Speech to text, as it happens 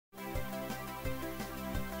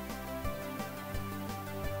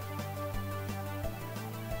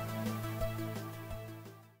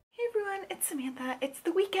it's Samantha. It's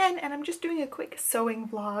the weekend and I'm just doing a quick sewing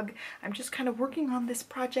vlog. I'm just kind of working on this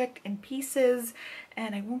project in pieces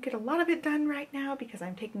and I won't get a lot of it done right now because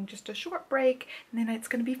I'm taking just a short break and then it's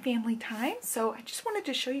going to be family time. So I just wanted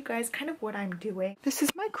to show you guys kind of what I'm doing. This is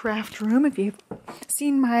my craft room. If you've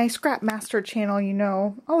seen my Scrap Master channel, you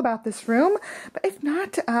know all about this room. But if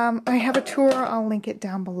not, I have a tour. I'll link it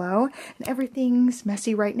down below. And everything's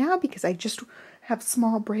messy right now because I just have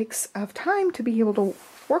small breaks of time to be able to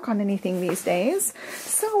work on anything these days.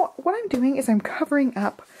 So what I'm doing is I'm covering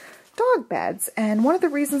up dog beds, and one of the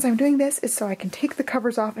reasons I'm doing this is so I can take the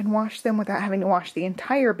covers off and wash them without having to wash the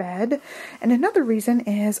entire bed. And another reason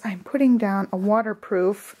is I'm putting down a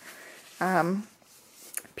waterproof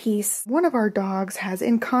piece. One of our dogs has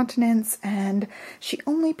incontinence and she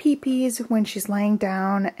only pee-pees when she's laying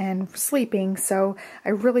down and sleeping, so I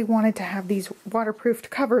really wanted to have these waterproofed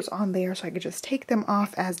covers on there so I could just take them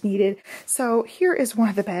off as needed. So here is one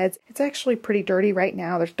of the beds. It's actually pretty dirty right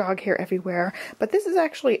now. There's dog hair everywhere, but this is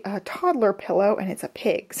actually a toddler pillow and it's a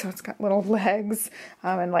pig, so it's got little legs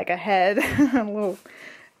and like a head and a little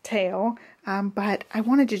tail, but I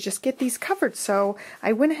wanted to just get these covered, so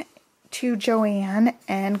I went to Joann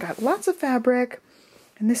and got lots of fabric,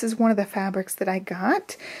 and this is one of the fabrics that I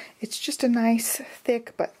got. It's just a nice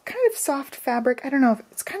thick but kind of soft fabric. I don't know if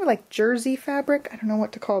it's kind of like jersey fabric. I don't know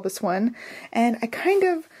what to call this one. And I kind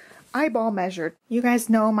of eyeball measured. You guys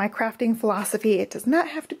know my crafting philosophy. It does not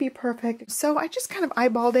have to be perfect. So I just kind of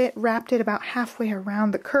eyeballed it, wrapped it about halfway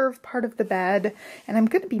around the curved part of the bed, and I'm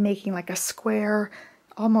going to be making like a square,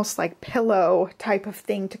 almost like pillow type of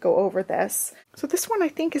thing to go over this. So this one I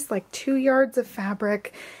think is like 2 yards of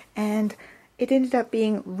fabric, and it ended up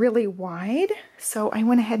being really wide. So I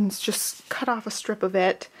went ahead and just cut off a strip of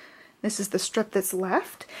it. This is the strip that's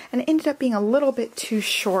left, and it ended up being a little bit too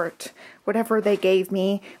short. Whatever they gave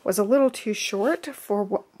me was a little too short for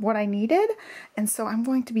what I needed, and so I'm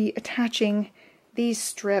going to be attaching these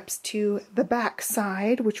strips to the back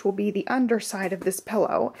side, which will be the underside of this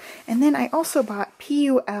pillow. And then I also bought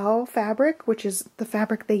PUL fabric, which is the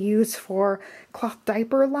fabric they use for cloth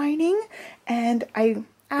diaper lining, and I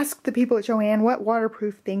asked the people at Joann, what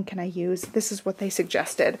waterproof thing can I use? This is what they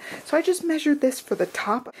suggested. So I just measured this for the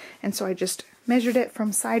top, and so I just measured it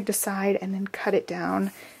from side to side and then cut it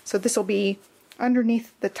down. So this will be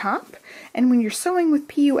underneath the top, and when you're sewing with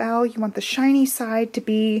PUL, you want the shiny side to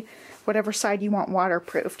be whatever side you want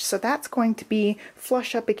waterproofed. So that's going to be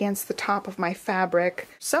flush up against the top of my fabric.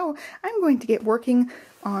 So I'm going to get working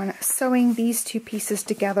on sewing these two pieces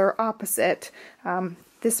together opposite.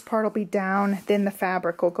 This part will be down, then the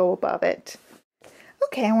fabric will go above it.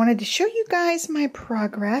 Okay, I wanted to show you guys my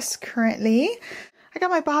progress currently. I got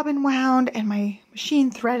my bobbin wound and my machine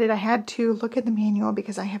threaded. I had to look at the manual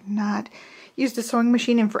because I have not used a sewing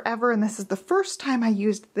machine in forever, and this is the first time I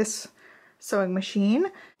used this sewing machine.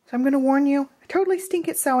 So I'm going to warn you, I totally stink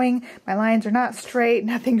at sewing. My lines are not straight,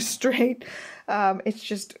 nothing's straight. It's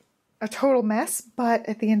just a total mess, but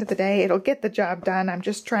at the end of the day, it'll get the job done. I'm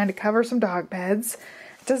just trying to cover some dog beds.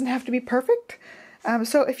 It doesn't have to be perfect.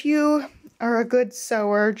 So if you are a good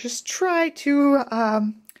sewer, just try to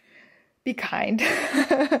be kind.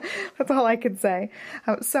 That's all I can say.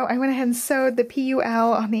 So I went ahead and sewed the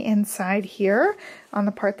PUL on the inside here, on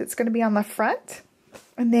the part that's going to be on the front.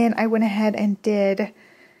 And then I went ahead and did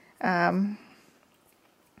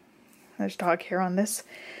there's dog hair on this.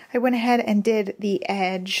 I went ahead and did the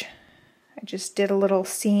edge. I just did a little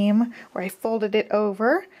seam where I folded it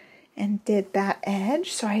over and did that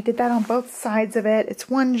edge. So I did that on both sides of it. It's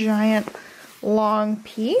one giant long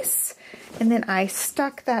piece. And then I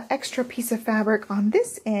stuck that extra piece of fabric on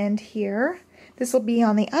this end here. This will be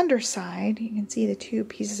on the underside. You can see the two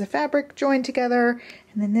pieces of fabric joined together,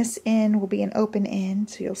 and then this end will be an open end,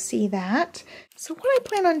 so you'll see that. So what I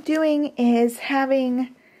plan on doing is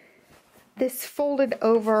having this folded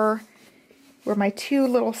over where my two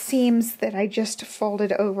little seams that I just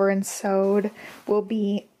folded over and sewed will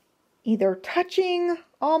be either touching,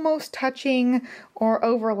 almost touching, or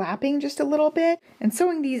overlapping just a little bit, and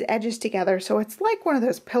sewing these edges together so it's like one of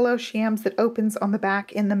those pillow shams that opens on the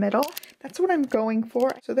back in the middle. That's what I'm going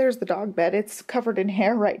for. So there's the dog bed. It's covered in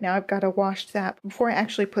hair right now. I've got to wash that before I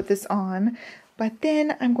actually put this on. But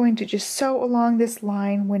then I'm going to just sew along this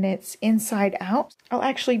line when it's inside out. I'll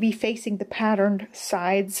actually be facing the patterned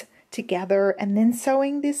sides together and then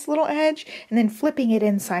sewing this little edge and then flipping it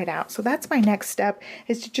inside out. So that's my next step,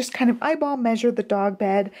 is to just kind of eyeball measure the dog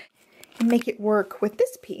bed and make it work with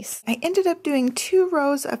this piece. I ended up doing 2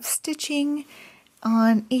 rows of stitching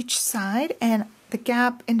on each side, and the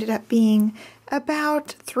gap ended up being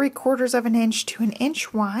about 3/4 of an inch to an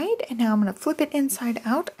inch wide. And now I'm going to flip it inside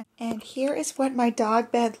out And here is what my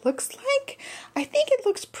dog bed looks like. I think it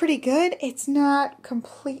looks pretty good. It's not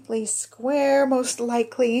completely square, most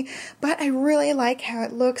likely, but I really like how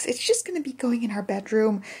it looks. It's just going to be going in our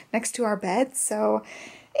bedroom next to our bed, so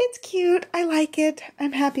it's cute. I like it.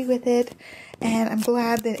 I'm happy with it, and I'm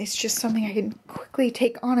glad that it's just something I can quickly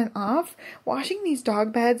take on and off. Washing these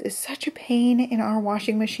dog beds is such a pain in our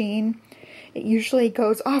washing machine. It usually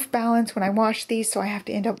goes off balance when I wash these, so I have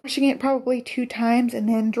to end up washing it probably 2 times, and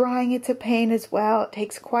then drying it's a pain as well. It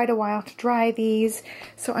takes quite a while to dry these,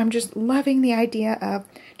 so I'm just loving the idea of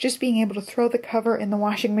just being able to throw the cover in the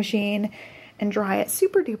washing machine and dry it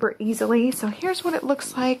super duper easily. So here's what it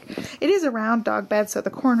looks like. It is a round dog bed, so the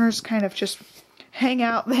corners kind of just hang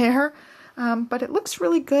out there, but it looks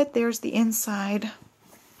really good. There's the inside,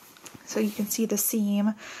 so you can see the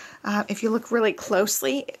seam. If you look really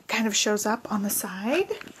closely, it kind of shows up on the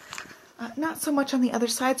side. Not so much on the other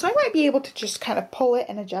side, so I might be able to just kind of pull it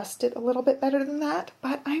and adjust it a little bit better than that,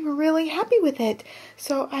 but I'm really happy with it.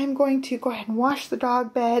 So I'm going to go ahead and wash the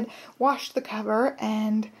dog bed, wash the cover,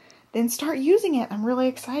 and then start using it. I'm really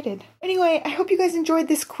excited. Anyway, I hope you guys enjoyed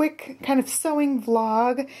this quick kind of sewing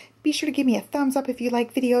vlog. Be sure to give me a thumbs up if you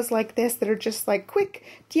like videos like this that are just like quick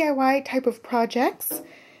DIY type of projects.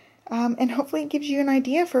 And hopefully it gives you an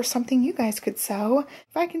idea for something you guys could sew.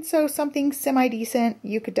 If I can sew something semi-decent,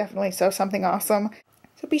 you could definitely sew something awesome.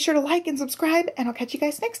 So be sure to like and subscribe, and I'll catch you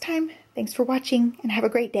guys next time. Thanks for watching, and have a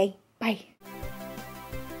great day. Bye.